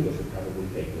 pages in English would probably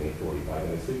take me 45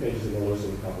 minutes. 3 pages in Alyssa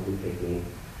would probably take me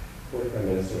 45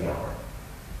 minutes to an hour.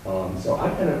 So I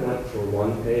kind of went for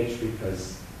 1 page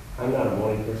because I'm not a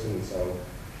morning person, so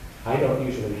I don't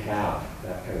usually have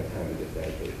that kind of time to just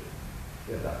dedicate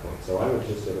at that point. So I would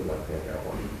just sort of like crank out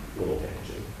 1 little page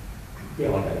and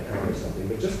feel like I accomplished something.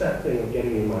 But just that thing of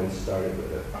getting your mind started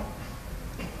with it,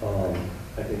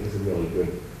 I think is a really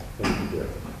good thing to do.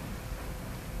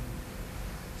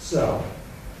 So,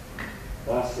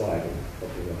 last slide, and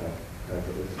hopefully we'll have time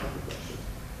for this couple of questions.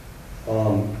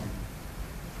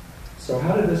 So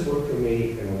how did this work for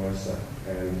me in Alyssa?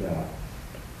 And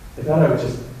I thought I would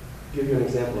just give you an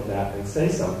example of that and say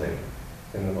something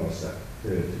in Alyssa to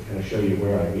kind of show you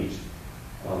where I reached.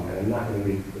 And I'm not going to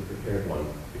read the prepared one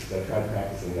because I tried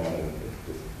practicing that and it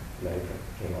just never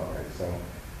came out right. So,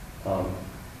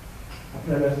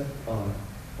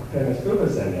 apenas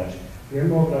wybrzeżeniać, nie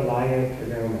mogę lajać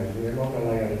kielometr, nie mogę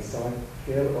lajać są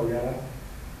kiel ojara,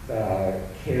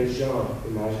 kielżon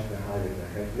imagine behind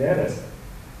it. Neres,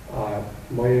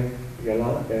 moje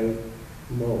gala el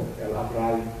mo, el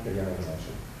abral gala.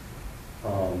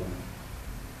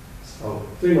 So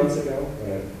 3 months ago,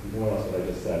 more or less what I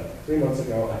just said, 3 months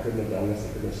ago I couldn't have done this, I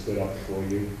couldn't have stood up before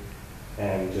you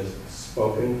and just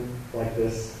spoken like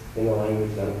this in the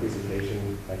language, done a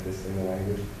presentation like this in the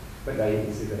language, but now you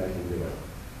can see that I can do it.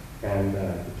 And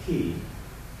the key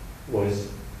was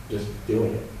just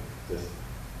doing it, just,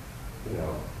 you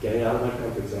know, getting out of my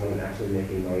comfort zone and actually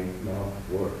making my mouth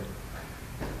work.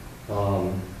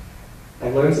 I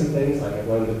learned some things, like I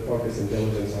learned that focus and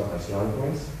diligence aren't my strong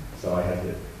points, so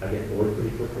I get bored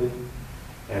pretty quickly,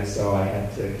 and so I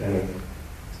had to kind of,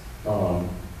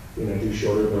 you know, do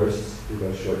shorter bursts, do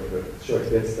those short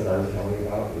bits that I was telling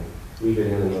about, and weave it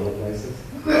in little places.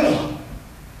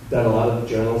 Done a lot of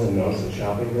journals and notes and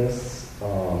shopping lists.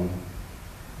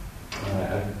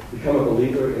 I've become a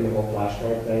believer in the whole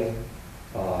flashcard thing.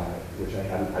 which I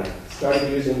hadn't. I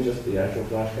started using just the actual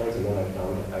flashcards, and then I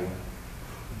found I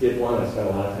did one. I spent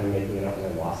a lot of time making it up, and I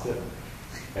lost it,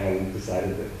 and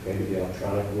decided that maybe the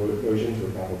electronic versions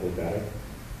were probably better.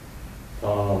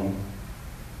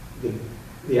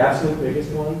 The absolute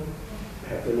biggest one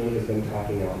for me has been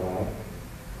talking out loud.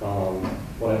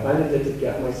 What I finally did to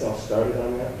get myself started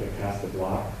on that, get past the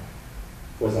block,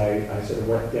 was I sort of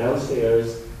went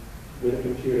downstairs with a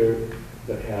computer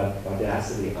that had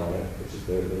Audacity on it, which is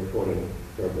the recording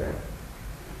program.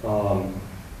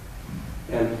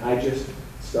 And I just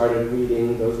started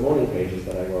reading those morning pages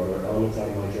that I wrote, or elements out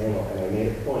of my journal, and I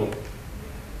made a point.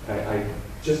 I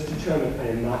just determined I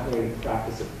am not going to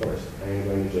practice it first. I am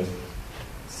going to just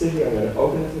sit here, I'm going to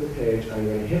open it to the page, I'm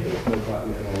going to hit the record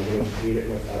button, and I'm going to read it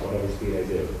at whatever speed I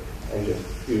do, and just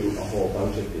do a whole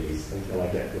bunch of these until I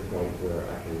get to the point where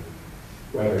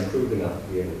I've improved enough to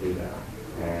be able to do that.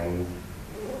 And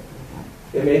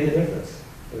it made the difference.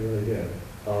 It really did.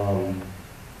 And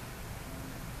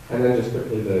then just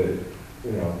quickly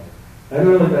I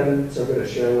haven't really been so good at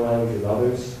sharing language with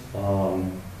others,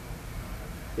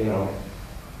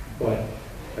 but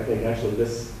I think actually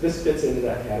this fits into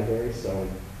that category, so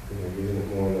using it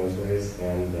more in those ways.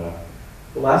 And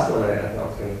the last one I thought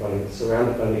was kind of funny,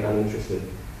 surrounded by the uninterested.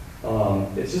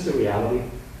 It's just a reality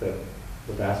that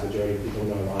the vast majority of people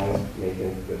in our lives may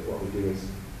think that what we do is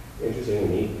interesting and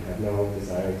neat and have no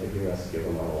desire to hear us give a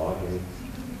monologue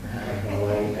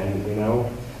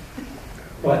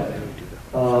but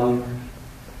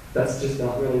that's just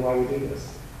not really why we do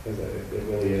this. Because it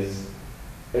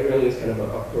really is kind of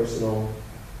a personal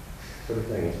sort of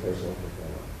thing. It's personal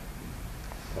fulfillment.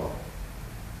 So,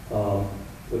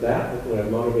 with that, hopefully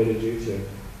I've motivated you to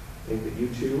think that you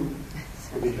too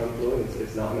could become fluent.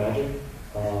 It's not magic.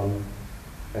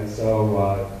 And so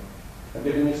I've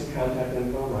given you some contact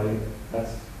info.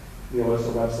 That's the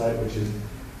Alyssa website, which is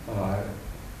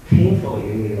painfully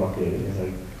in need of updating, as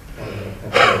I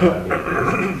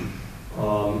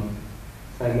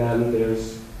and then there's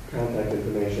contact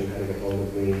information, how to get hold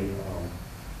of me,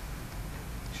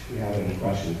 if you have any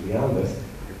questions beyond this.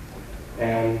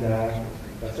 And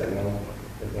that's it. Now,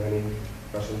 if there are any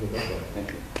questions, we'll go for it. Thank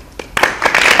you.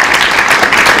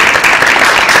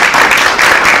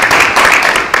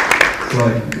 So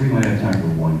we might have time for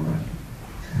one question.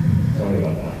 Sorry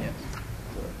about that.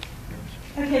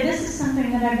 Okay, this is something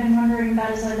that I've been wondering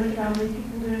about as I look at all the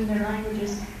people doing their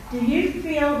languages. Do you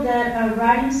feel that a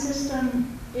writing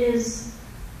system is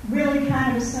really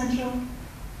kind of essential?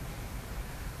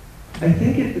 I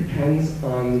think it depends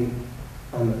on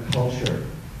the culture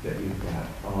that you've got.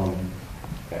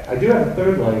 I do have a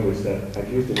third language that I've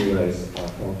used in relays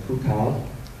called Kutal.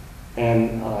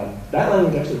 And that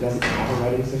language actually doesn't have a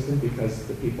writing system because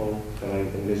the people that I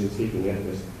envision speaking it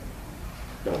just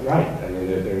don't write. I mean,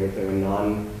 they're a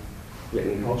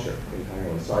non-written culture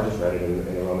entirely. So I just write it in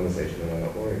a romanization and I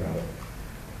don't worry about it.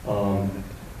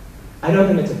 I don't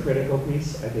think it's a critical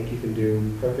piece. I think you can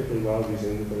do perfectly well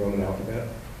using the Roman alphabet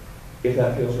if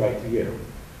that feels right to you.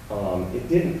 It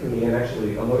didn't for me, and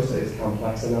actually Alyssa is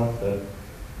complex enough that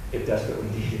it desperately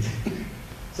needed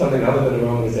something other than a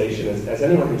romanization. As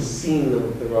anyone who's seen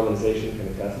the romanization can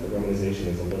attest, the romanization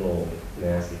is a little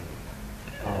nasty.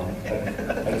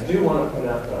 I do want to point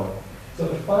out though, so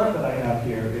the font that I have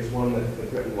here is one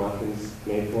that Britton Watkins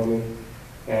made for me.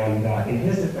 And in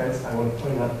his defense, I want to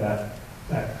point out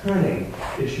that kerning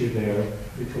issue there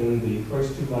between the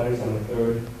first two letters on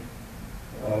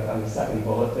the second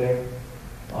bullet there.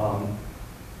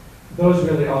 Those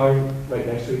really are right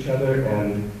next to each other,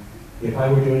 and if I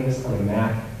were doing this on a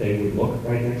Mac, they would look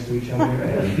right next to each other.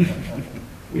 And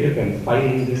we have been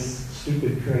fighting this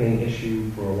stupid kerning issue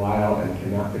for a while and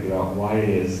cannot figure out why it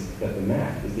is that the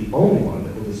Mac is the only one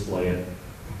that will display it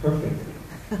perfectly.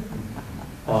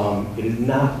 It is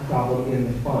not a problem in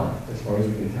the font, as far as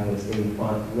we can tell. It's in the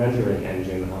font rendering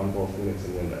engine on both Linux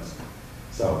and Windows.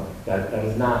 So that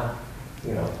is not,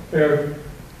 fair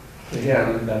to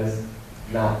him. That is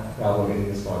not a problem in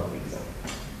this font.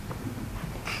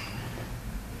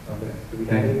 Okay. Do we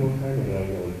have any more time, or did I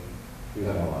really do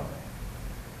that a lot?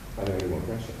 Are there any more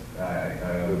questions?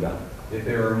 We're done. If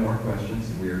there are more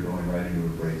questions, we are going right into a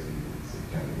break, so you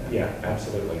can see. Yeah,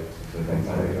 absolutely. So thanks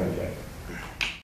very much.